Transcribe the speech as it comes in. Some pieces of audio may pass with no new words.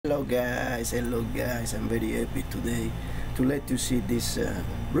Hello guys, I'm very happy today to let you see this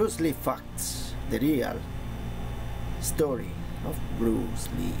Bruce Lee facts, the real story of Bruce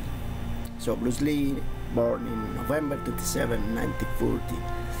Lee. So Bruce Lee, born in November 27, 1940,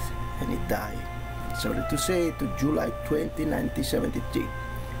 and he died, sorry to say, to July 20, 1973.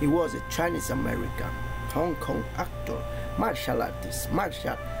 He was a Chinese-American, Hong Kong actor, martial artist,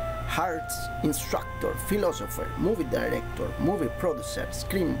 martial arts instructor, philosopher, movie director, movie producer,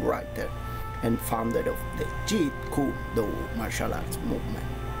 screenwriter, and founder of the Jeet Kune Do martial arts movement.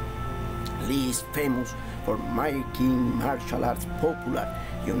 Lee is famous for making martial arts popular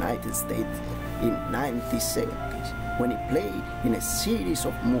in the United States in 1970s when he played in a series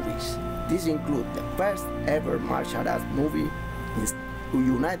of movies. These include the first ever martial arts movie in the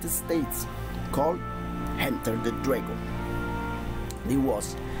United States called Enter the Dragon. It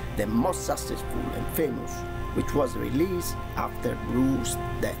was the most successful and famous, which was released after Bruce's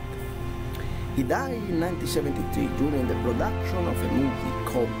death. He died in 1973 during the production of a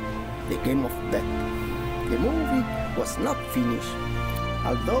movie called The Game of Death. The movie was not finished,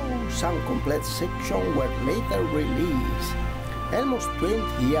 although some complete sections were later released. Almost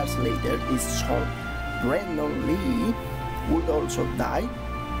 20 years later, his son, Brandon Lee, would also die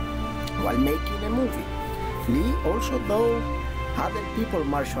while making a movie. Lee also taught other people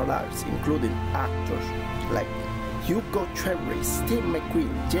martial arts, including actors like Hugo Cherry, Steve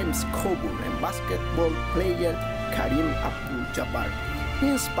McQueen, James Coburn, and basketball player Kareem Abdul-Jabbar. He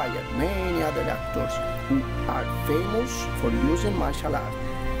inspired many other actors who are famous for using martial arts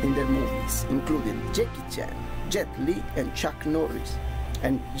in their movies, including Jackie Chan, Jet Li, and Chuck Norris,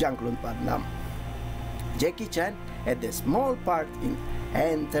 and Jean-Claude Van Damme. Jackie Chan had a small part in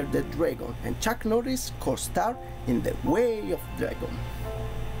Enter the Dragon, and Chuck Norris co-starred in The Way of Dragon.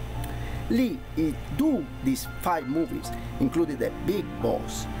 Lee do these 5 movies, including The Big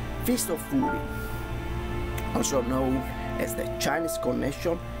Boss, Fist of Fury, also known as The Chinese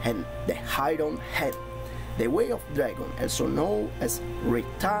Connection, and The Iron Head, The Way of Dragon, also known as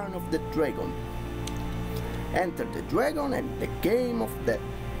Return of the Dragon, Enter the Dragon, and The Game of Death.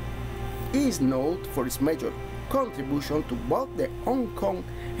 He is known for his major contribution to both the Hong Kong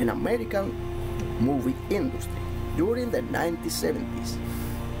and American movie industry during the 1970s.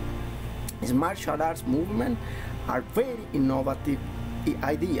 His martial arts movement are very innovative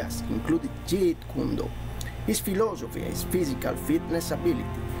ideas, including Jeet Kune Do. His philosophy, his physical fitness ability,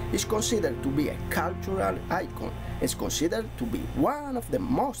 is considered to be a cultural icon. Is considered to be one of the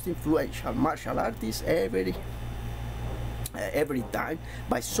most influential martial artists every time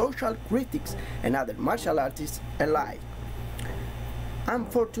by social critics and other martial artists alike.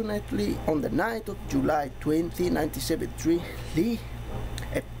 Unfortunately, on the night of July 20, 1973, Lee,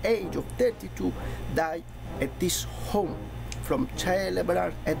 at the age of 32, died at his home from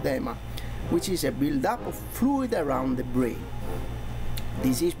cerebral edema, which is a build-up of fluid around the brain.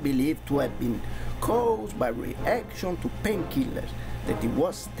 This is believed to have been caused by reaction to painkillers that he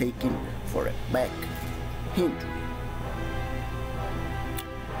was taking for a back injury.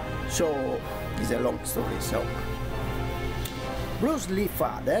 So, it's a long story. So, Bruce Lee's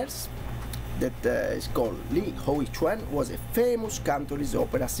father, that is called Lee Ho Chuan, was a famous Cantonese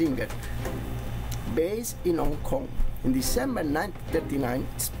opera singer based in Hong Kong. In December 1939,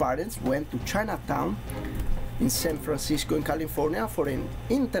 his parents went to Chinatown in San Francisco in California for an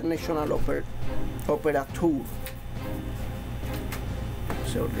international opera tour.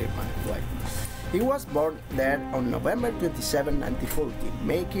 Sorry, my wife. He was born there on November 27, 1940,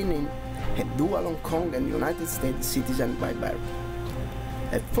 making him a dual Hong Kong and United States citizen by birth.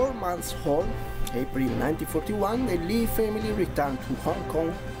 At 4 months old, April 1941, the Lee family returned to Hong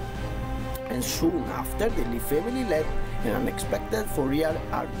Kong, and soon after, the Lee family led an unexpected 4-year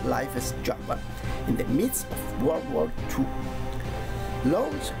hard life as Japan in the midst of World War II.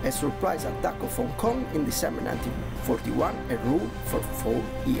 Launched a surprise attack of Hong Kong in December 1941 and ruled for 4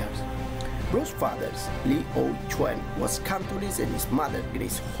 years. Bruce's father, Lee Ho Chuan, was Cantonese, and his mother,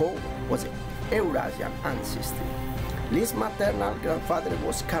 Grace Ho, was of Eurasian ancestry. Lee's maternal grandfather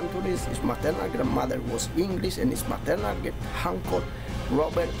was Cantonese, his maternal grandmother was English, and his maternal uncle,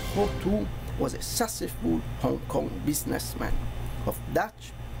 Robert Ho too, was a successful Hong Kong businessman of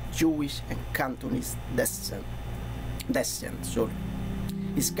Dutch, Jewish, and Cantonese descent.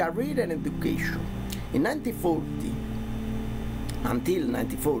 His career and education. In 1940, until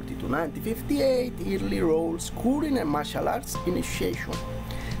 1940 to 1958, early roles schooling and martial arts initiation.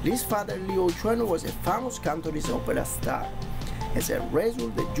 Lee's father, Lee Ho Chuan, was a famous Cantonese opera star. As a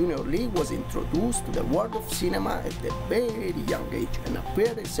result, the junior Lee was introduced to the world of cinema at a very young age and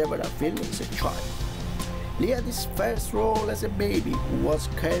appeared in several films as a child. Lee had his first role as a baby, who was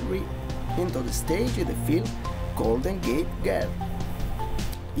carried into the stage in the film Golden Gate Girl.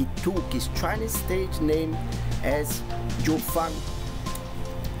 He took his Chinese stage name as Zhu Fan.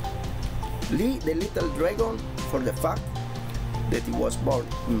 Lee the Little Dragon for the fact that he was born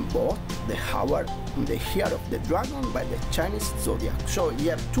in both the hour and the year of the dragon by the Chinese zodiac. So he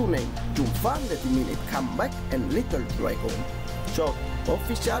had two names, Zhu Fan, that means come back, and Little Dragon. So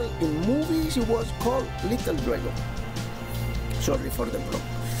official in movies he was called Little Dragon. Sorry for the wrong.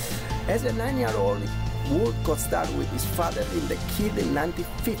 As a 9-year-old, Wood co-starred with his father in The Kid in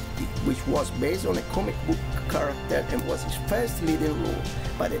 1950, which was based on a comic book character and was his first leading role.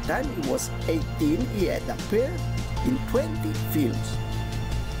 By the time he was 18, he had appeared in 20 films.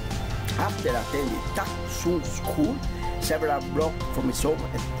 After attending Tak Sung School, several blocks from his home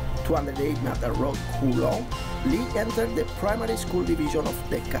at 208 Natal Road, Hulong, Lee entered the primary school division of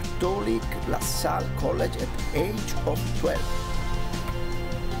the Catholic La Salle College at the age of 12.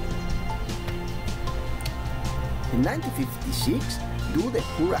 In 1956, due to the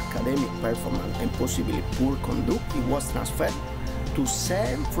poor academic performance and possibly poor conduct, he was transferred to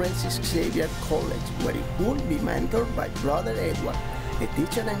St. Francis Xavier College, where he would be mentored by Brother Edward, a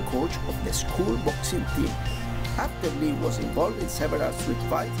teacher and coach of the school boxing team. After Lee was involved in several street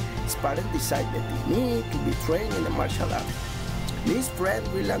fights, his parents decided that he needed to be trained in the martial arts. Lee's friend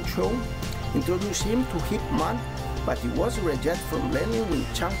William Chung introduced him to Ip Man, but he was rejected from learning Wing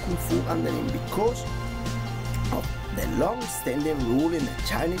Chun Kung Fu under him because of the long-standing rule in the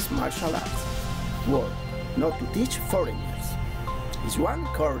Chinese martial arts world not to teach foreigners. His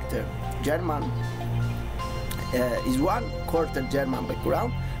one-quarter German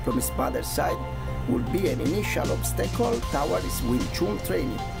background from his father's side would be an initial obstacle toward his Wing Chun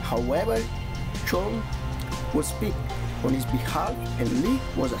training. However, Chung would speak on his behalf and Lee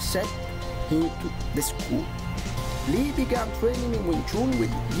was accepted into the school. Lee began training in Wing Chun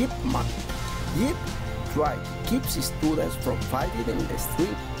with Yip Man. Yip tried to keep his students from fighting in the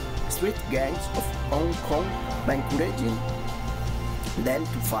street gangs of Hong Kong by encouraging them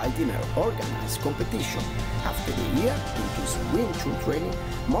to fight in an organized competition. After a year into his Wing Chun training,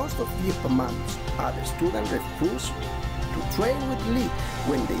 most of Yip Man's other students refused to train with Lee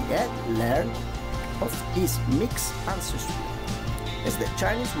when they had learned of his mixed ancestry, as the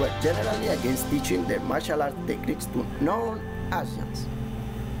Chinese were generally against teaching their martial arts techniques to non-Asians.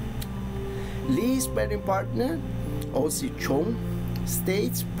 Lee's sparring partner, O.C. Chung,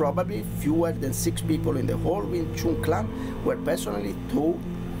 states probably fewer than 6 people in the whole Wing Chun clan were personally taught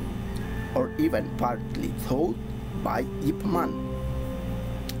or even partly taught by Yip Man.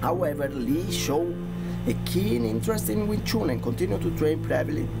 However, Lee showed a keen interest in Wing Chun and continued to train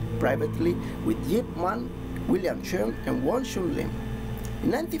privately with Yip Man, William Chung, and Wong Chun Lim.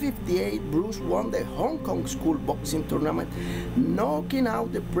 In 1958, Bruce won the Hong Kong school boxing tournament, knocking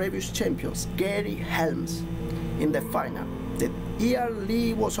out the previous champions, Gary Helms, in the final. That year,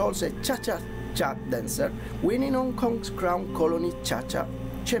 Lee was also a cha-cha dancer, winning Hong Kong's Crown Colony Cha-Cha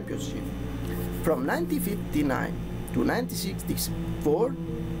Championship. From 1959 to 1964,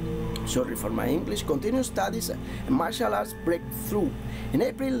 sorry for my English, continued studies and martial arts breakthrough. In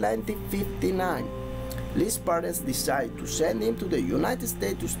April 1959, Lee's parents decided to send him to the United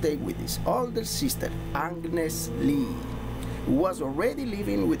States to stay with his older sister, Agnes Lee, who was already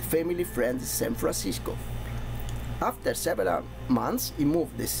living with family friends in San Francisco. After several months, he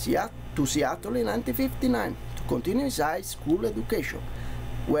moved to Seattle in 1959 to continue his high school education,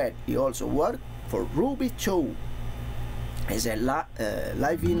 where he also worked for Ruby Chow as a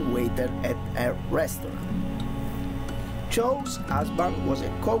live-in waiter at a restaurant. Chow's husband was a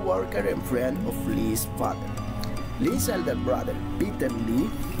co-worker and friend of Lee's father. Lee's elder brother, Peter Lee,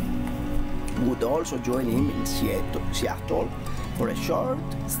 would also join him in Seattle for a short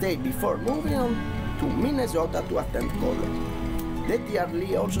stay before moving on to Minnesota to attend college. That year,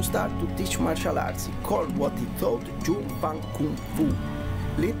 Lee also started to teach martial arts. He called what he thought Jun Fan Kung Fu,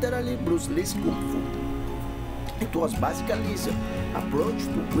 literally Bruce Lee's Kung Fu. It was basically his approach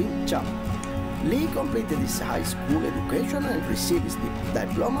to Wing Chun. Lee completed his high school education and received his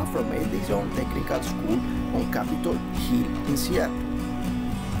diploma from Edison Technical School on Capitol Hill in Seattle.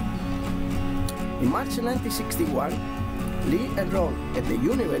 In March 1961, Lee enrolled at the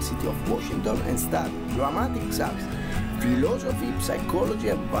University of Washington and studied dramatics arts, philosophy, psychology,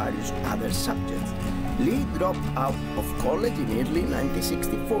 and various other subjects. Lee dropped out of college in early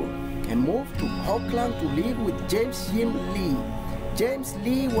 1964 and moved to Oakland to live with James Yim Lee. James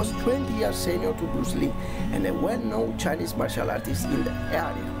Lee was 20 years senior to Bruce Lee and a well-known Chinese martial artist in the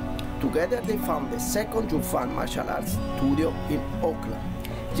area. Together they founded the second Jun Fan martial arts studio in Oakland.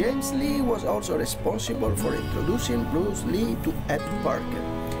 James Lee was also responsible for introducing Bruce Lee to Ed Parker,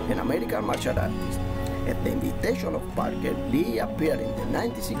 an American martial artist. At the invitation of Parker, Lee appeared in the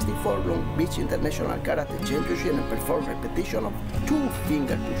 1964 Long Beach International Karate Championship and performed repetition of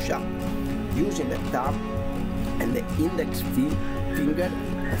two-finger push-up, using the thumb and the index finger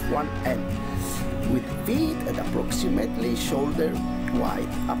of one hand, with feet at approximately shoulder wide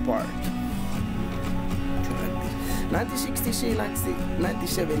apart.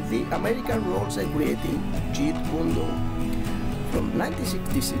 1966-1970, American roles are creating Jeet Kune Do. From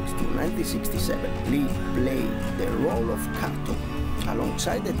 1966 to 1967, Lee played the role of Kato,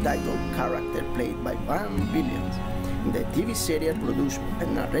 alongside the title character played by Van Williams in the TV series produced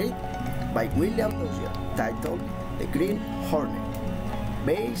and narrated by William Dozier, titled The Green Hornet.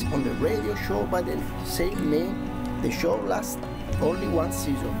 Based on the radio show by the same name, the show lasted only one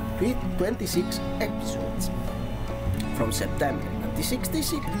season, 26 episodes, from September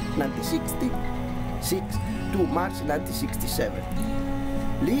 1966 to March 1967.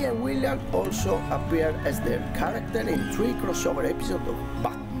 Lee and Williams also appeared as their character in 3 crossover episodes of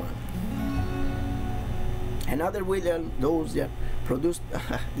Batman. Another Williams Dozier produced,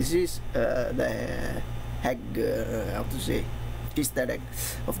 this is the egg, how to say, Easter egg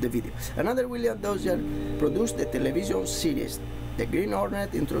of the video. Another Williams Dozier produced the television series. The Green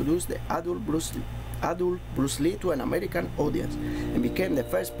Hornet introduced the adult Bruce Lee to an American audience and became the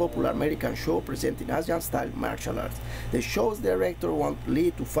first popular American show presenting Asian-style martial arts. The show's director wanted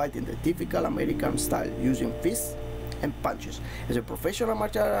Lee to fight in the typical American style, using fists and punches. As a professional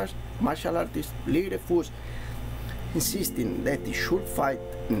martial artist, Lee refused, insisting that he should fight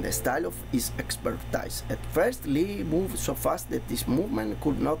in the style of his expertise. At first, Lee moved so fast that his movement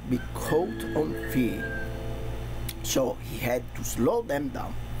could not be caught on film, so he had to slow them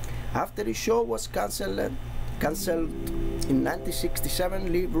down. After the show was cancelled in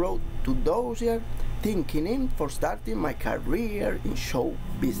 1967, Lee wrote to Dozier, thanking him for starting my career in show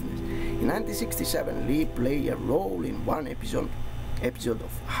business. In 1967, Lee played a role in one episode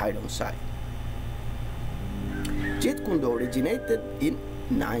of Ironside. Jeet Kune Do originated in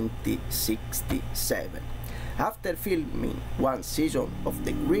 1967. After filming one season of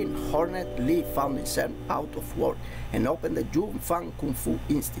The Green Hornet, Lee found himself out of work and opened the Jung Fan Kung Fu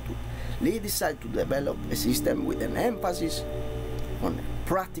Institute. Lee decided to develop a system with an emphasis on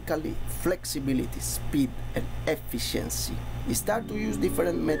practicality, flexibility, speed, and efficiency. He started to use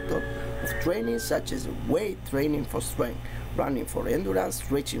different methods of training, such as weight training for strength, running for endurance,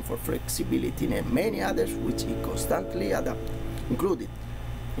 stretching for flexibility, and many others which he constantly adapted,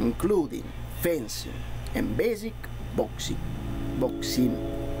 including fencing and basic boxing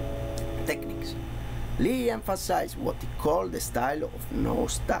techniques. Lee emphasized what he called the style of no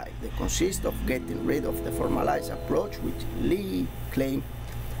style, that consists of getting rid of the formalized approach, which Lee claimed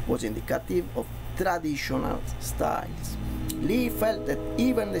was indicative of traditional styles. Lee felt that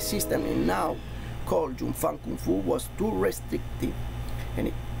even the system he now called Jung Fan Kung Fu was too restrictive,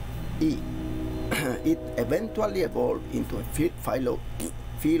 and it eventually evolved into a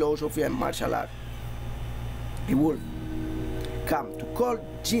philosophy and martial art he would come to call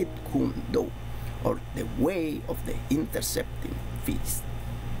Jeet Kune Do, or the Way of the Intercepting Fist.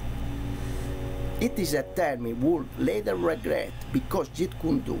 It is a term he would later regret, because Jeet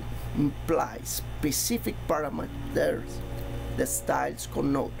Kune Do implies specific parameters that styles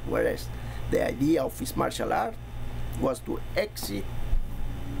connote, whereas the idea of his martial art was to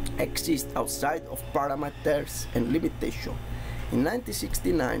exist outside of parameters and limitations. In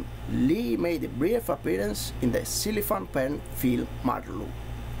 1969, Lee made a brief appearance in the Silifan Pen film Marlowe.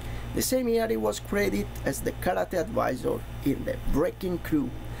 The same year, he was credited as the karate advisor in The Breaking Crew,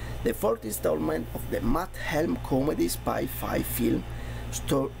 the fourth installment of the Matt Helm comedy Spy 5 film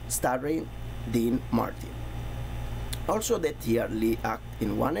starring Dean Martin. Also that year, Lee acted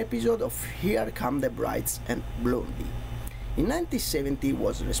in one episode of Here Come the Brides and Blondie. In 1970, he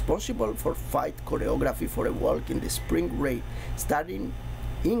was responsible for fight choreography for A Walk in the Spring Rain, starring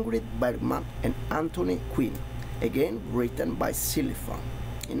Ingrid Bergman and Anthony Quinn, again written by Silifan.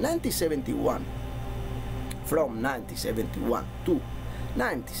 In 1971, from 1971 to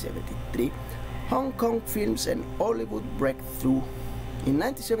 1973, Hong Kong films and Hollywood breakthrough. In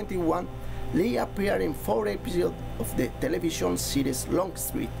 1971, Lee appeared in 4 episodes of the television series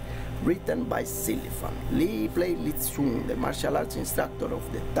Longstreet, written by Silifan. Lee played Lee Tsung, the martial arts instructor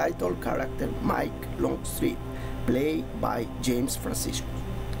of the title character Mike Longstreet, played by James Francisco.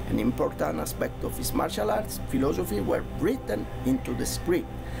 An important aspect of his martial arts philosophy were written into the script.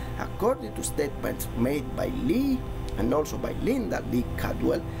 According to statements made by Lee and also by Linda Lee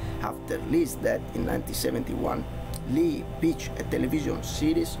Cadwell after Lee's death in 1971, Lee pitched a television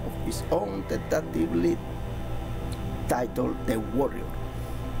series of his own tentatively titled The Warrior,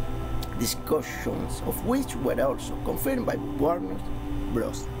 discussions of which were also confirmed by Warner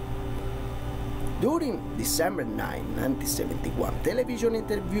Bros. During December 9, 1971 television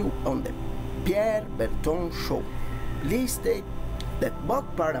interview on the Pierre Berton show, Lee stated that both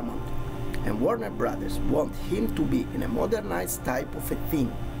Paramount and Warner Brothers want him to be in a modernized type of a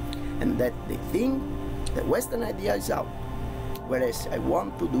thing, and that they think the Western idea is out, whereas I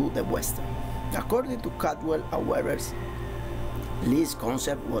want to do the Western. According to Caldwell, however, Lee's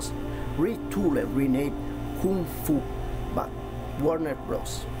concept was retooled and renamed Kung Fu, but Warner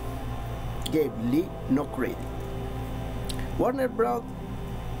Bros. Gave Lee no credit. Warner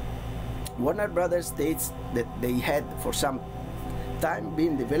Brothers states that they had for some time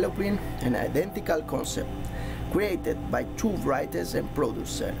been developing an identical concept created by two writers and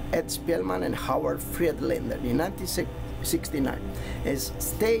producers, Ed Spielman and Howard Friedlander, in 1969, as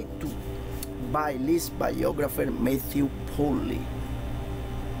stated by Lee's biographer Matthew Pauli.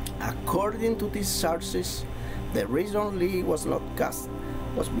 According to these sources, the reason Lee was not cast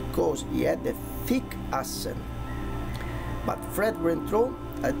was because he had a thick accent, but Fred Rentrow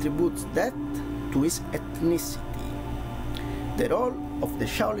attributes that to his ethnicity. The role of the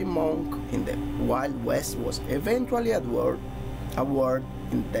Shaolin monk in the Wild West was eventually awarded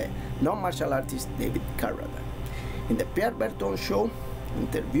in the non-martial artist David Carradine. In the Pierre Berton show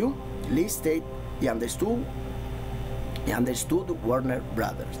interview, Lee stated he understood Warner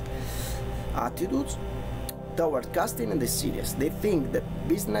Brothers' attitudes toward casting in the series. They think that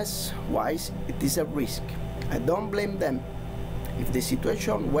business-wise it is a risk. I don't blame them. If the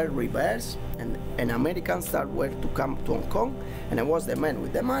situation were reversed and an American star were to come to Hong Kong and I was the man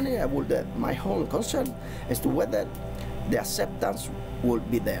with the money, I would have my own concern as to whether the acceptance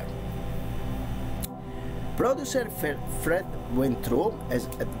would be there. Producer Fred Weintraub has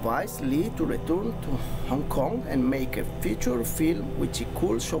advised Lee to return to Hong Kong and make a feature film which he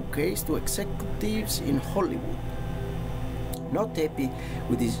could showcase to executives in Hollywood. Not happy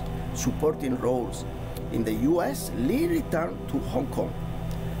with his supporting roles in the US, Lee returned to Hong Kong,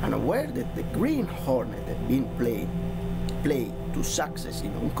 unaware that the Green Hornet had been played to success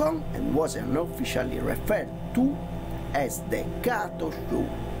in Hong Kong and was unofficially referred to as the Kato Show.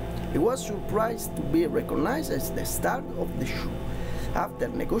 He was surprised to be recognized as the star of the show. After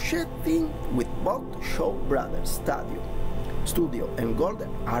negotiating with both Shaw Brothers Studio and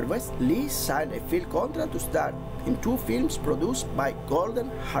Golden Harvest, Lee signed a film contract to star in two films produced by Golden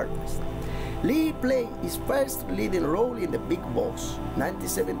Harvest. Lee played his first leading role in The Big Boss,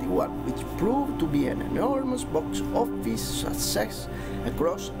 1971, which proved to be an enormous box office success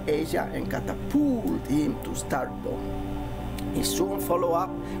across Asia and catapulted him to stardom. He soon followed up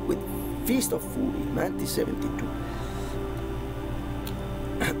with Fist of Fury, 1972,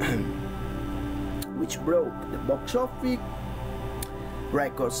 which broke the box office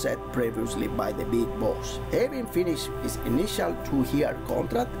record set previously by The Big Boss. Having finished his initial 2-year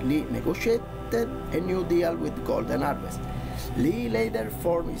contract, Lee negotiated a new deal with Golden Harvest. Lee later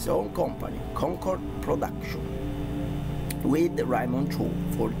formed his own company, Concord Production, with Raymond Cho.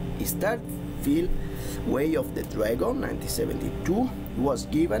 For his third film, Way of the Dragon, 1972, he was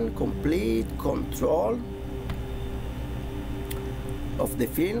given complete control of the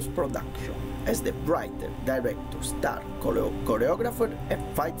film's production as the writer, director, star, choreographer, and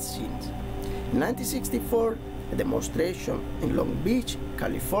fight scenes. In 1964, a demonstration in Long Beach,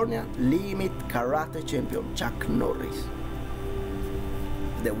 California, Lee met karate champion Chuck Norris,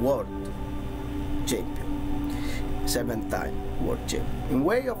 the world champion, 7-time world champion. In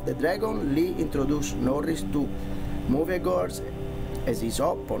Way of the Dragon, Lee introduced Norris to moviegoers as his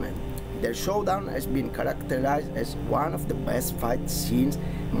opponent. Their showdown has been characterized as one of the best fight scenes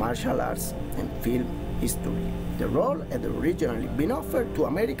in martial arts and film history. The role had originally been offered to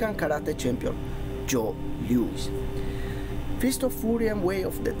American karate champion Joe Louis. Fist of Fury and Way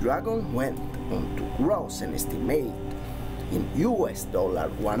of the Dragon went on to gross an estimate in US dollar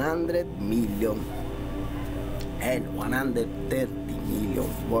 100 million and 130 million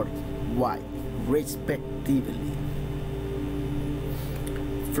worldwide, respectively.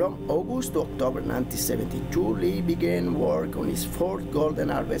 From August to October 1972, Lee began work on his fourth Golden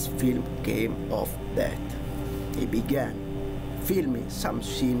Harvest film, Game of Death. He began filming some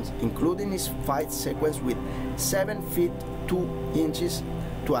scenes, including his fight sequence with 7 feet 2 inches,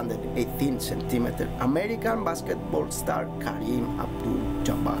 218 centimeters, American basketball star Kareem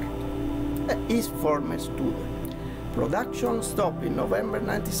Abdul-Jabbar, his former student. Production stopped in November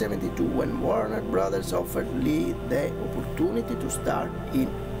 1972 when Warner Brothers offered Lee the opportunity to star in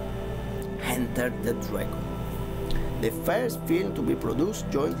Enter the Dragon. the first film to be produced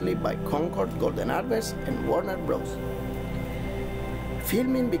jointly by Concord Golden Harvest and Warner Bros.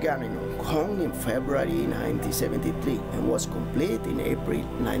 Filming began in Hong Kong in February 1973 and was complete in April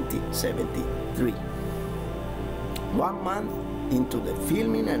 1973. 1 month into the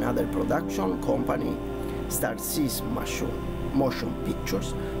filming, another production company, Star Seas Motion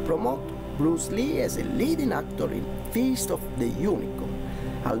Pictures, promoted Bruce Lee as a leading actor in Fist of the Unicorn,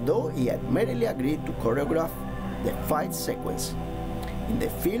 although he had merely agreed to choreograph the fight sequence in the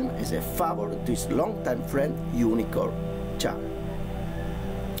film as a favor to his longtime friend Unicorn Chan.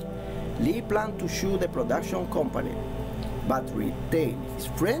 Lee planned to sue the production company, but retained his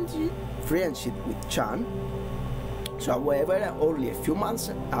friendship with Chan. So, however, only a few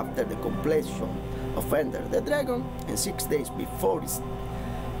months after the completion of Enter the Dragon and 6 days before it's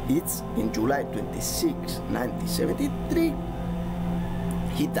in July 26, 1973,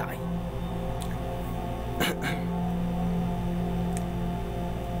 he died.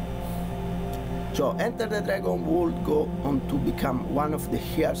 So Enter the Dragon would go on to become one of the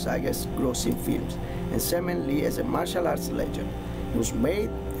year's highest grossing films and cement Lee as a martial arts legend. It was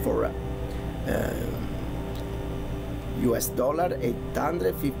made for US dollar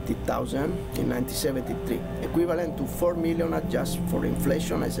 850,000 in 1973, equivalent to 4 million adjusted for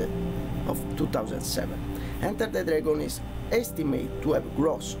inflation as of 2007. Enter the Dragon is estimated to have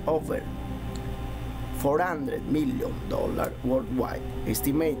grossed over $400 million worldwide,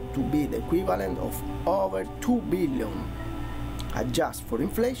 estimated to be the equivalent of over 2 billion adjusted for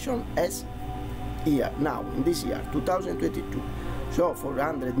inflation as now in this year 2022. So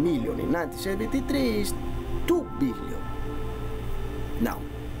 400 million in 1973 is 2 billion. Now,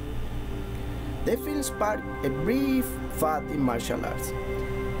 the film sparked a brief fad in martial arts,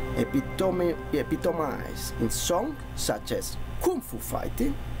 epitomized in songs such as Kung Fu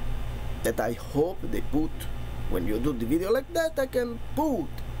fighting, that I hope they put, when you do the video like that, I can put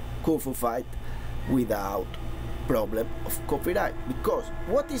Kung Fu fight without problem of copyright, because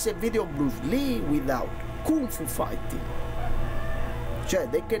what is a video of Bruce Lee without Kung Fu fighting? Cioè,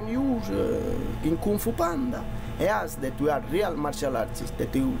 they can use in Kung Fu Panda, and us that we are real martial artists,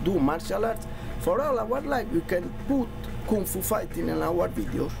 that we do martial arts for all our life, we can put Kung Fu fighting in our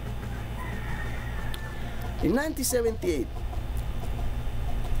videos. In 1978,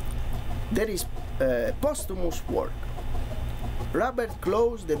 there is posthumous work. Robert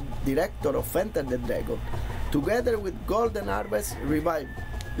Close, the director of Enter the Dragon, together with Golden Harvest, revived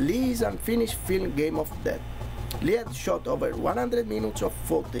Lee's unfinished film Game of Death. Lee had shot over 100 minutes of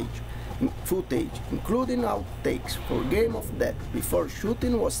footage, including outtakes for Game of Death, before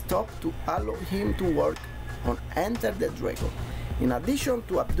shooting was stopped to allow him to work on Enter the Dragon. In addition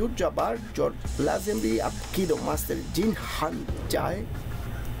to Abdul-Jabbar, George Lazenby, Aikido master Jin Han Jae,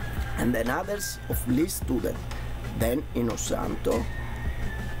 and then others of Lee's students, then Inosanto,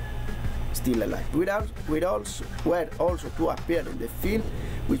 still alive, were also to appear in the film,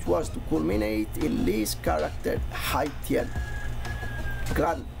 which was to culminate in Lee's character Hai Tian,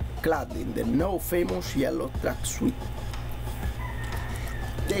 clad in the now famous yellow tracksuit,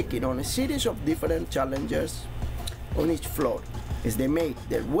 taking on a series of different challenges on each floor as they made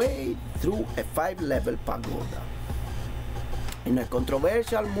their way through a 5-level pagoda. In a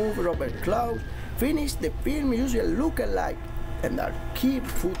controversial move, Robert Close finished the film using a look-alike and archived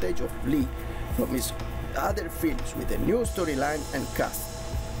footage of Lee from his other films with a new storyline and cast,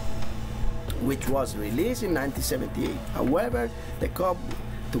 which was released in 1978. However, the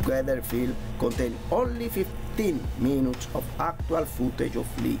together film contained only 15 minutes of actual footage of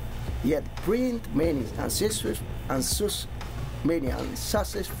Lee. He had printed many unsuccessful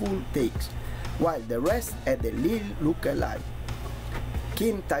takes, while the rest had a Lee look-alike,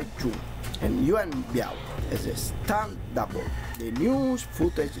 Kim Tai-chung and Yuan Biao as a stunt double. The news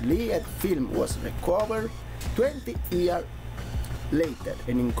footage Lee had filmed was recovered 20 years later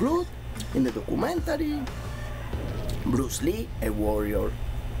and included in the documentary Bruce Lee, A Warrior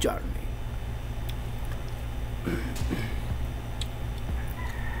Journey.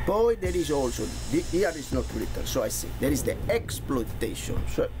 Poi there is also, here is not written, so I see, there is the exploitation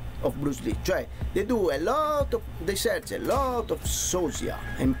of Bruce Lee, cioè they search a lot of social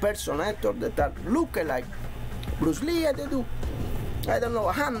impersonators that look like Bruce Lee, and they do, I don't know,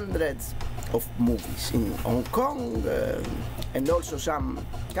 hundreds of movies in Hong Kong, and also some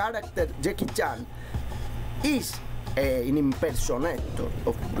character. Jackie Chan is an impersonator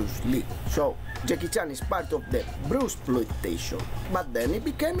of Bruce Lee, so Jackie Chan is part of the Bruceploitation, but then it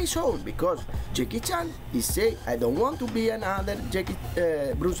became his own, because Jackie Chan is saying, I don't want to be another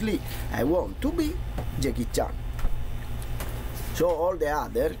Bruce Lee, I want to be Jackie Chan. So all the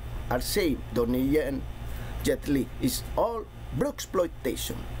others are saying, Donnie Yen, Jet Li is all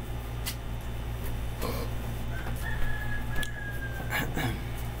Brooksploitation.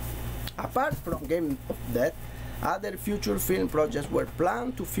 Apart from Game of Death, other future film projects were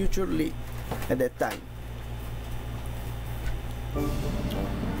planned to feature Lee at that time.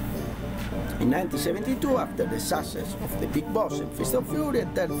 In 1972, after the success of The Big Boss and Fist of Fury, a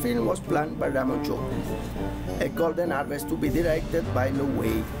third film was planned by Ramon Cho, A Golden Harvest, to be directed by Lo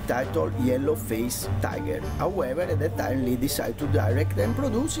Wei, titled Yellow Face Tiger. However, at that time, Lee decided to direct and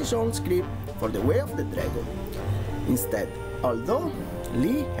produce his own script for The Way of the Dragon instead. Although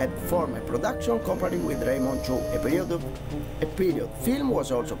Lee had formed a production company with Raymond Cho, a period film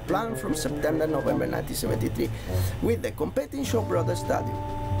was also planned from September-November 1973 with the competing Shaw Brothers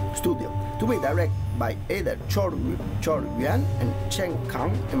studio to be directed by either Chor Yuan and Chen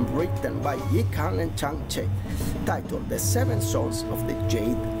Kang and written by Yi Kang and Chang Che, titled The Seven Sons of the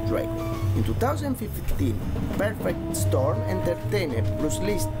Jade Dragon. In 2015, Perfect Storm Entertainment, Bruce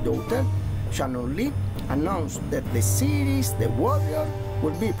Lee's daughter, Shannon Lee, announced that the series The Warrior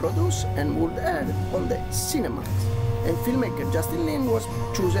would be produced and would air on the Cinemax, and filmmaker Justin Lin was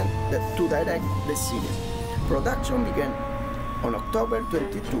chosen to direct the series. Production began on October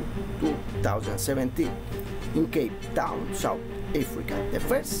 22, 2017 in Cape Town, South Africa. The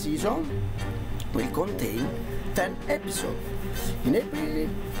first season will contain 10 episodes. In April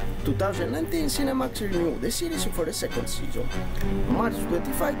 2019, Cinemax renewed the series for the second season. On March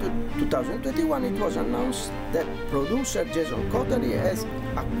 25, 2021, it was announced that producer Jason Coterie has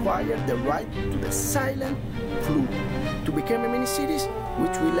acquired the right to The Silent Flute to become a miniseries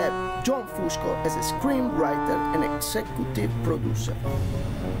which will have John Fusco as a screenwriter and executive producer.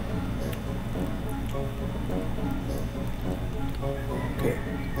 Okay,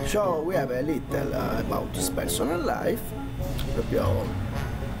 so we have a little about his personal life, proprio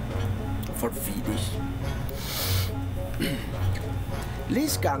for finish.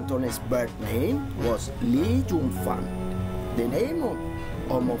 Lee's Cantonese birth name was Lee Jun-fan. The name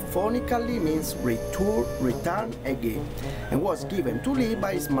homophonically means return again, and was given to Lee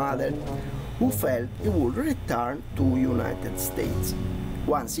by his mother, who felt he would return to United States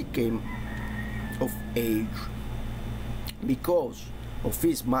once he came of age. Because of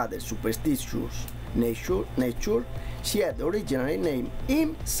his mother's superstitious nature, she had originally named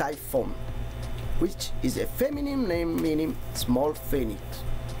him Siphon, which is a feminine name meaning small phoenix.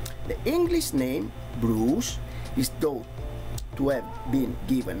 The English name Bruce is thought to have been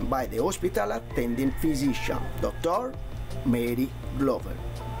given by the hospital attending physician, Dr. Mary Glover.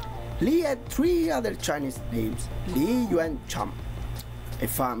 Lee had three other Chinese names: Li Yuan Cham, a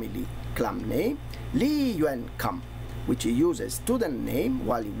family clan name; Li Yuan Kam, which he used as student name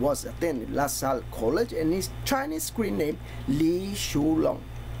while he was attending La Salle College, and his Chinese screen name Li Shulong.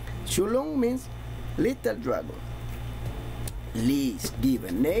 Shulong means little dragon. Lee's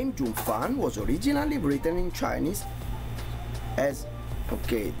given name Jun-fan was originally written in Chinese as,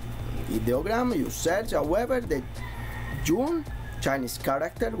 okay, ideogram you search. However, the Jun Chinese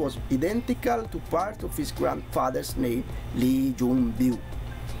character was identical to part of his grandfather's name, Li Jun-biu.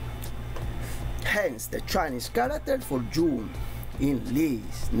 Hence, the Chinese character for Jun in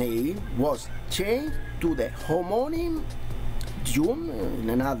Lee's name was changed to the homonym Jun in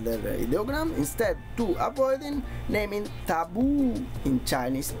another ideogram, instead to avoiding naming taboo in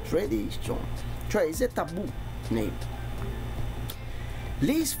Chinese tradition. Cioè, it's a taboo name.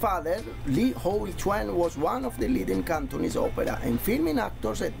 Lee's father, Li Hoi-chuan, was one of the leading Cantonese opera and filming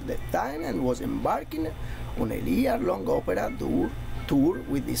actors at the time, and was embarking on a year-long opera tour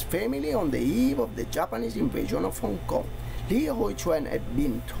with his family on the eve of the Japanese invasion of Hong Kong. Li Hoi-chuan had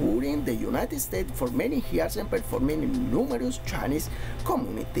been touring the United States for many years and performing in numerous Chinese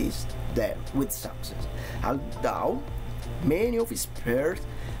communities there with success. Although many of his peers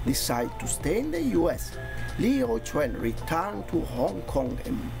decided to stay in the US, Li Hoi-chuan returned to Hong Kong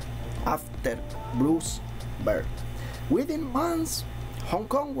after Bruce's birth. Within months, Hong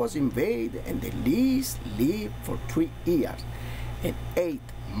Kong was invaded, and the Lees lived for 3 years and 8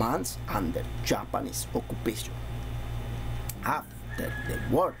 months under Japanese occupation. After the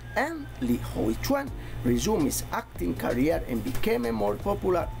war ended, Li Hoi-chuan resumed his acting career and became a more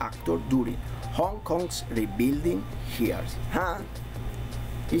popular actor during Hong Kong's rebuilding years.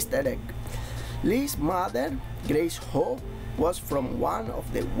 Easter egg. Lee's mother, Grace Ho, was from one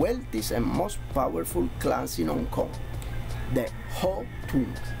of the wealthiest and most powerful clans in Hong Kong, the Ho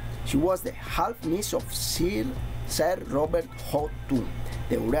Tuns. She was the half-niece of Sir Robert Ho Tun,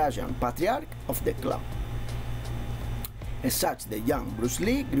 the Eurasian patriarch of the clan. As such, the young Bruce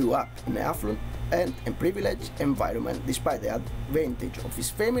Lee grew up in an affluent and privileged environment. Despite the advantage of his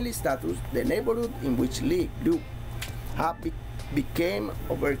family status, the neighborhood in which Lee grew up became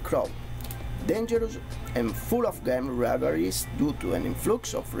overcrowded, dangerous, and full of gang rivalries due to an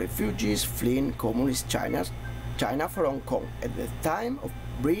influx of refugees fleeing communist China from Hong Kong at the time of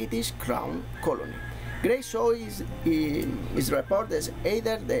British Crown colony. Gray saw is reported as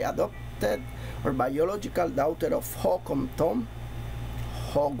either the adopted or biological daughter of Ho Kum Tong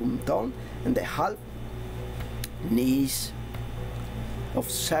and the half niece of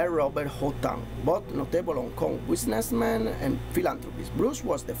Sir Robert Ho Tang, both notable Hong Kong businessmen and philanthropists. Bruce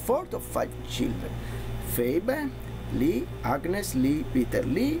was the fourth of 5 children: Phoebe Lee, Agnes Lee, Peter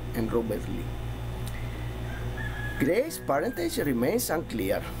Lee, and Robert Lee. Gray's parentage remains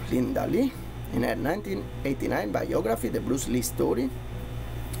unclear. Linda Lee, in her 1989 biography, The Bruce Lee Story,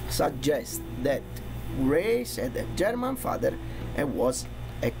 suggests that Gray had a German father and was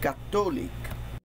a Catholic.